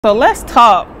So let's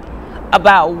talk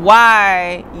about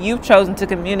why you've chosen to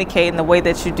communicate in the way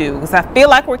that you do, because I feel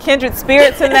like we're kindred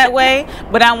spirits in that way,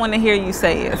 but I want to hear you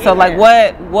say it. So like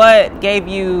what gave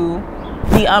you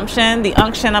the unction,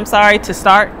 to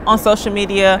start on social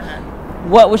media?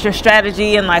 What was your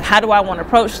strategy, and like how do I want to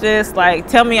approach this? Like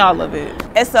tell me all of it.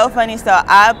 It's so funny. So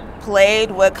I played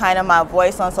with kind of my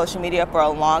voice on social media for a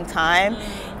long time.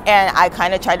 And I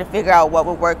kind of tried to figure out what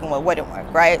would work and what wouldn't work,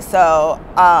 right? So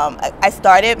I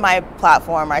started my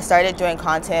platform. I started doing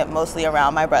content mostly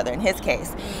around my brother in his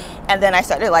case. And then I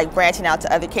started like branching out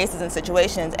to other cases and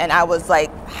situations. And I was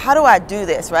like, how do I do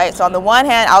this, right? So on the one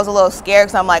hand, I was a little scared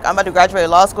because I'm like, I'm about to graduate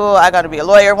law school. I got to be a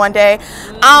lawyer one day.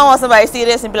 I don't want somebody to see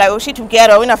this and be like, well, she too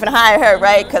ghetto. We're not going to hire her,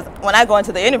 right? Because when I go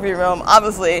into the interview room,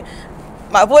 obviously,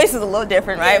 my voice is a little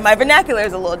different, right? My vernacular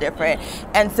is a little different.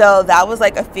 And so that was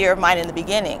like a fear of mine in the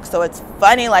beginning. So it's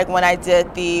funny, like when I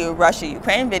did the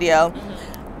Russia-Ukraine video,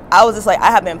 I was just like,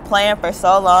 I have been playing for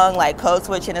so long, like code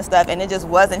switching and stuff, and it just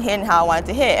wasn't hitting how I wanted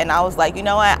to hit. And I was like, you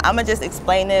know what? I'm gonna just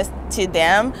explain this to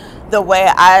them the way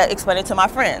I explain it to my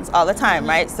friends all the time,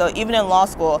 right? So even in law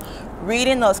school,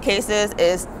 reading those cases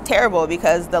is terrible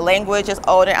because the language is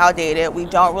old and outdated. We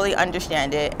don't really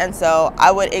understand it. And so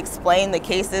I would explain the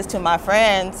cases to my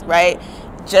friends, right?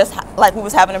 Just like we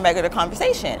was having a regular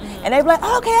conversation. And they'd be like,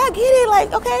 oh, okay, I get it,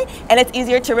 like, okay. And it's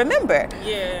easier to remember.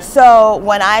 So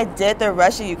when I did the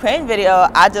Russia-Ukraine video,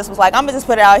 I just was like, I'm gonna just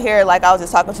put it out here like I was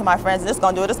just talking to my friends, and it's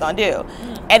gonna do what it's gonna do.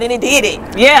 And then it did it.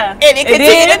 Yeah. And it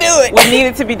continued to do it. What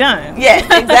needed to be done. Yes,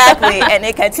 exactly. And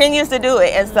it continues to do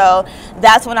it. And so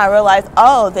that's when I realized,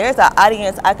 oh, there's an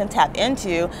audience I can tap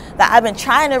into that I've been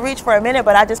trying to reach for a minute,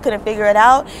 but I just couldn't figure it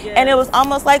out. And it was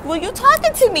almost like, well, you're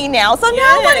talking to me now, so now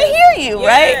I want to hear you,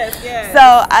 right? So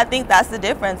I think that's the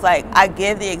difference. Like, I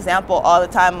give the example all the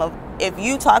time of, if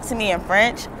you talk to me in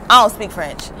French, I don't speak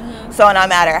French. So no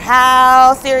matter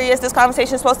how serious this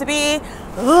conversation is supposed to be,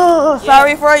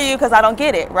 sorry for you, because I don't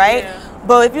get it, right?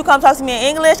 But if you come talk to me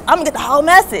in English, I'm gonna get the whole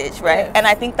message, right? And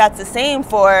I think that's the same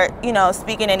for, you know,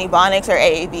 speaking in Ebonics or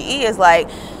AAVE. Is like,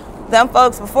 them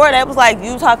folks before that was like,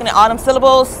 you talking in all them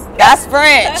syllables, that's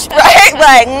French, right?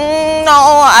 Like, no,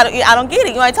 I don't get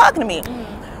it, you ain't talking to me.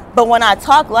 But when I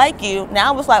talk like you,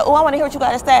 now it's like, oh, I want to hear what you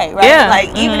got to say, right?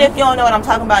 Like, even if you don't know what I'm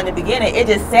talking about in the beginning, it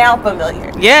just sounds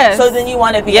familiar. So then you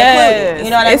want to be included.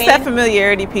 You know what I mean? It's that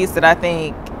familiarity piece that I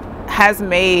think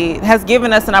has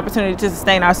given us an opportunity to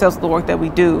sustain ourselves with the work that we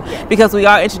do, because we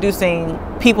are introducing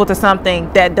people to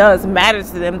something that does matter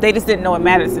to them. They just didn't know it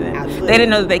mattered to them. They didn't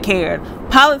know that they cared.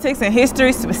 Politics and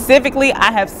history specifically,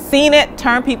 I have seen it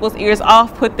turn people's ears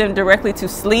off, put them directly to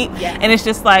sleep. And it's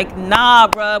just like, nah,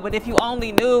 bruh, but if you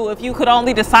only knew, if you could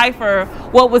only decipher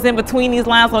what was in between these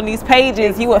lines on these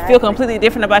pages, you would feel completely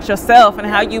different about yourself and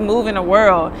how you move in the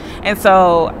world. And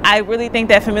so I really think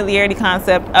that familiarity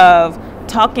concept of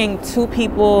talking to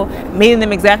people, meeting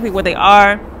them exactly where they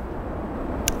are,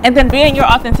 and then being your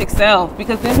authentic self,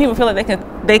 because then people feel like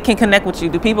they can connect with you.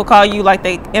 Do people call you like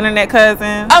they internet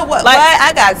cousins? Oh, what? Like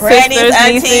I got grannies, sisters,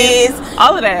 aunties, nieces,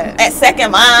 all of that. At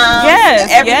second moms,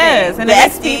 Yes, and it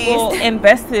makes people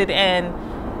invested. And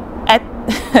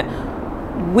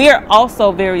we're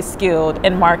also very skilled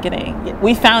in marketing.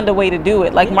 We found a way to do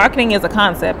it. Like, marketing is a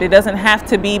concept. It doesn't have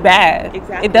to be bad.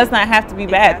 It does not have to be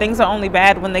bad. Things are only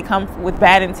bad when they come with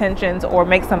bad intentions or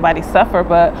make somebody suffer.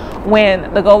 But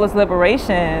when the goal is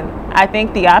liberation, I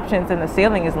think the options and the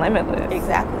ceiling is limitless.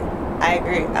 I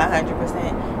agree, 100%.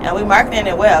 And we marketing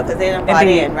it well because they done bought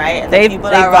in, right? And the people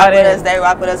that rock with us, they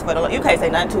rock with us for the. You can't say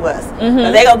nothing to us,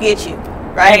 but they gonna get you.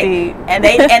 Right, and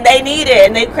they need it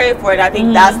and they crave for it. I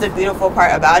think that's the beautiful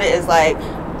part about it. Is like,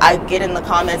 I get in the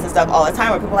comments and stuff all the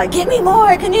time where people are like, give me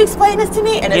more, can you explain this to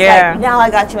me? And it's like, now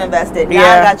I got you invested,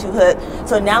 now I got you hooked,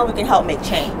 so now we can help make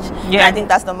change. And I think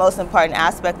that's the most important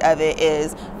aspect of it,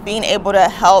 is being able to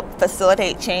help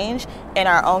facilitate change in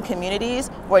our own communities,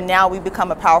 where now we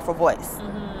become a powerful voice.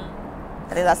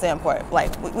 I think that's the important,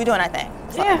 like, we're doing our thing.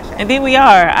 So. And then we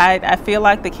are. I feel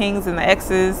like the Kings and the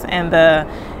X's and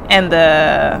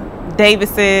the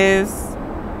Davises,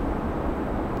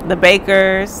 the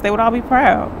Bakers, they would all be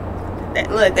proud.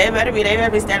 Look, they better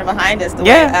be standing behind us the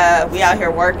way we out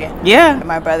here working.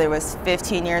 My brother was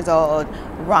 15 years old,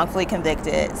 wrongfully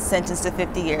convicted, sentenced to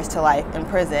 50 years to life in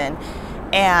prison.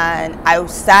 And I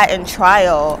sat in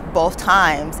trial both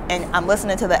times, and I'm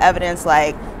listening to the evidence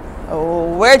like,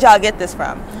 oh, where'd y'all get this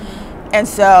from? And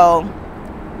so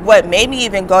what made me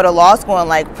even go to law school and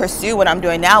like pursue what I'm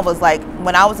doing now was like,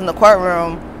 when I was in the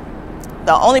courtroom,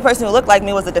 the only person who looked like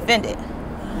me was the defendant.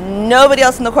 Nobody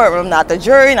else in the courtroom, not the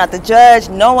jury, not the judge,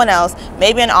 no one else,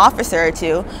 maybe an officer or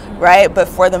two, right? But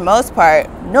for the most part,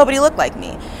 nobody looked like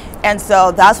me. And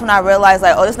so that's when I realized,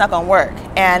 like, oh, this is not gonna work,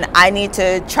 and I need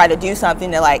to try to do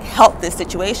something to like help this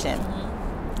situation.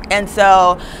 And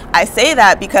so I say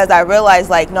that because I realize,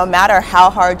 like, no matter how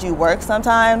hard you work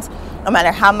sometimes, no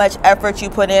matter how much effort you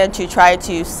put in to try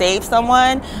to save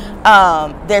someone,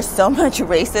 there's so much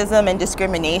racism and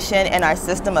discrimination in our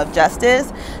system of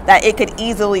justice that it could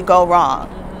easily go wrong.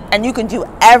 And you can do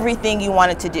everything you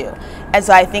wanted to do. And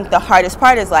so I think the hardest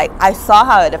part is, like, I saw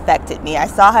how it affected me. I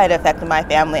saw how it affected my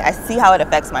family. I see how it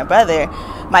affects my brother.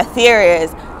 My fear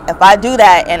is, if I do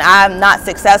that and I'm not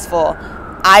successful,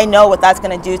 I know what that's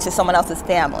going to do to someone else's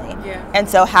family. Yeah. And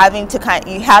so having to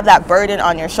you have that burden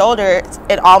on your shoulders,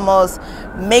 it almost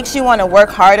makes you want to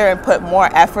work harder and put more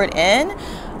effort in.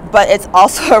 But it's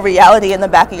also a reality in the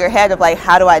back of your head of, like,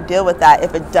 how do I deal with that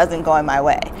if it doesn't go in my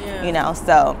way? Yeah. You know,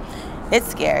 so it's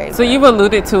scary. So you've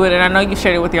alluded to it, and I know you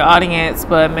shared it with your audience,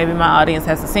 but maybe my audience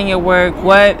hasn't seen your work.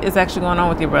 What is actually going on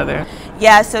with your brother?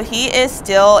 Yeah, so he is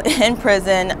still in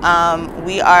prison.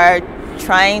 We are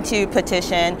trying to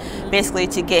petition basically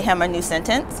to get him a new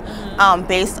sentence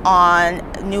based on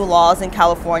new laws in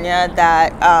California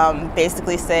that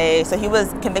basically say, so he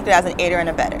was convicted as an aider and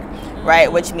abetter, right?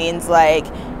 Which means, like,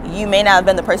 you may not have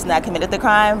been the person that committed the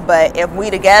crime, but if we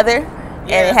together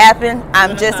and it happened,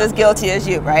 I'm just as guilty as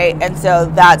you, right? And so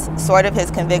that's sort of his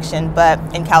conviction. But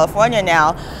in California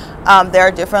now, there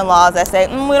are different laws that say,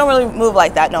 we don't really move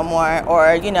like that no more,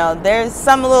 or, you know, there's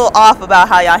some a little off about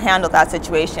how y'all handled that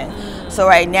situation. So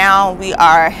right now we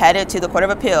are headed to the Court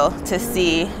of Appeal to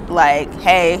see, like,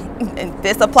 hey,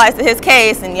 this applies to his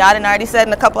case, and y'all done already said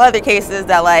in a couple other cases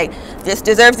that, like, this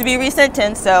deserves to be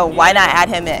resentenced, so why not add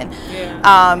him in?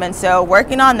 And so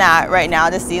working on that right now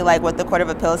to see, like, what the Court of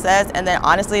Appeal says, and then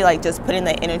honestly, like, just putting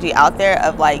the energy out there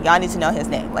of, like, y'all need to know his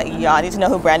name, like, y'all need to know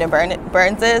who Brandon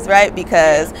Burns is, right?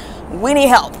 Because we need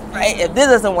help, right? If this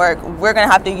doesn't work, we're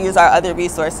gonna have to use our other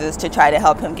resources to try to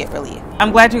help him get relief.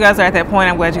 I'm glad you guys are at that point.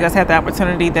 I'm glad you guys had the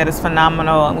opportunity. That is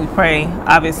phenomenal, and we pray,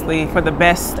 obviously, for the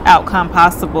best outcome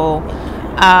possible.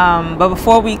 But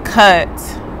before we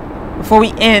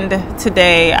end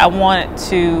today, I wanted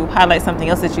to highlight something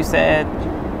else that you said.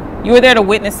 You were there to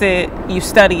witness it, you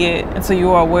study it, and so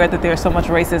you are aware that there's so much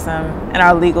racism in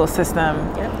our legal system.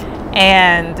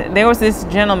 And there was this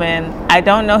gentleman, I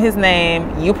don't know his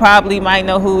name, you probably might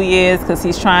know who he is because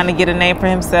he's trying to get a name for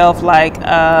himself, like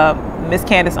Miss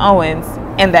Candace Owens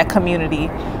in that community.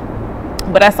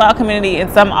 But I saw a community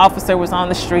and some officer was on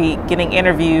the street getting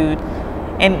interviewed,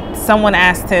 and someone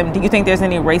asked him, do you think there's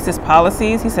any racist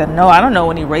policies? He said, no, I don't know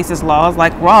any racist laws.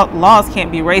 Like, laws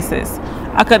can't be racist.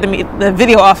 I cut the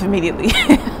video off immediately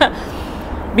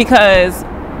because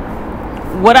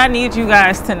what I need you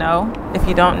guys to know, if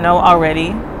you don't know already,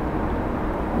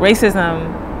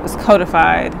 racism was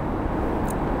codified.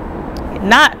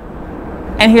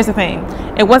 And here's the thing,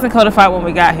 it wasn't codified when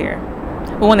we got here.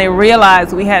 But when they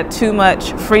realized we had too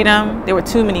much freedom, there were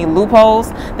too many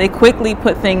loopholes, they quickly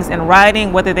put things in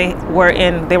writing, whether they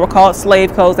were called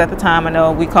slave codes at the time. I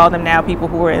know we call them now people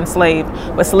who were enslaved,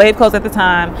 but slave codes at the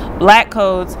time, black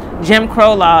codes, Jim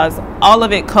Crow laws, all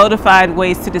of it codified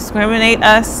ways to discriminate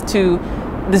us, to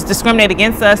discriminate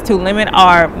against us, to limit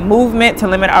our movement, to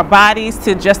limit our bodies,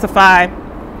 to justify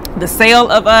the sale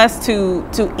of us, to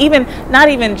even, not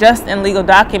even just in legal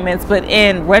documents, but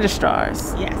in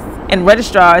registrars. Yes. In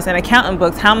registrars and accountant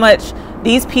books, how much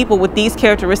these people with these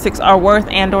characteristics are worth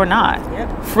and or not.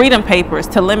 Yep. Freedom papers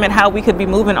to limit how we could be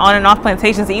moving on and off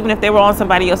plantations, even if they were on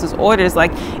somebody else's orders.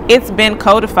 Like, it's been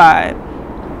codified.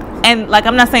 And, like,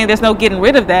 I'm not saying there's no getting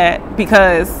rid of that,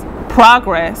 because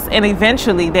progress, and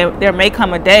eventually there may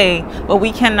come a day, but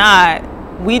we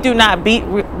do not beat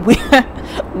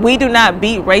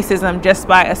racism just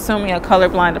by assuming a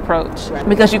colorblind approach. Right.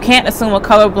 Because you can't assume a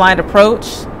colorblind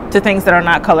approach to things that are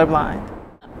not colorblind.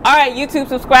 All right, YouTube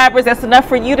subscribers, that's enough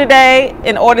for you today.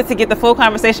 In order to get the full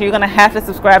conversation, you're going to have to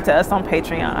subscribe to us on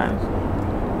Patreon.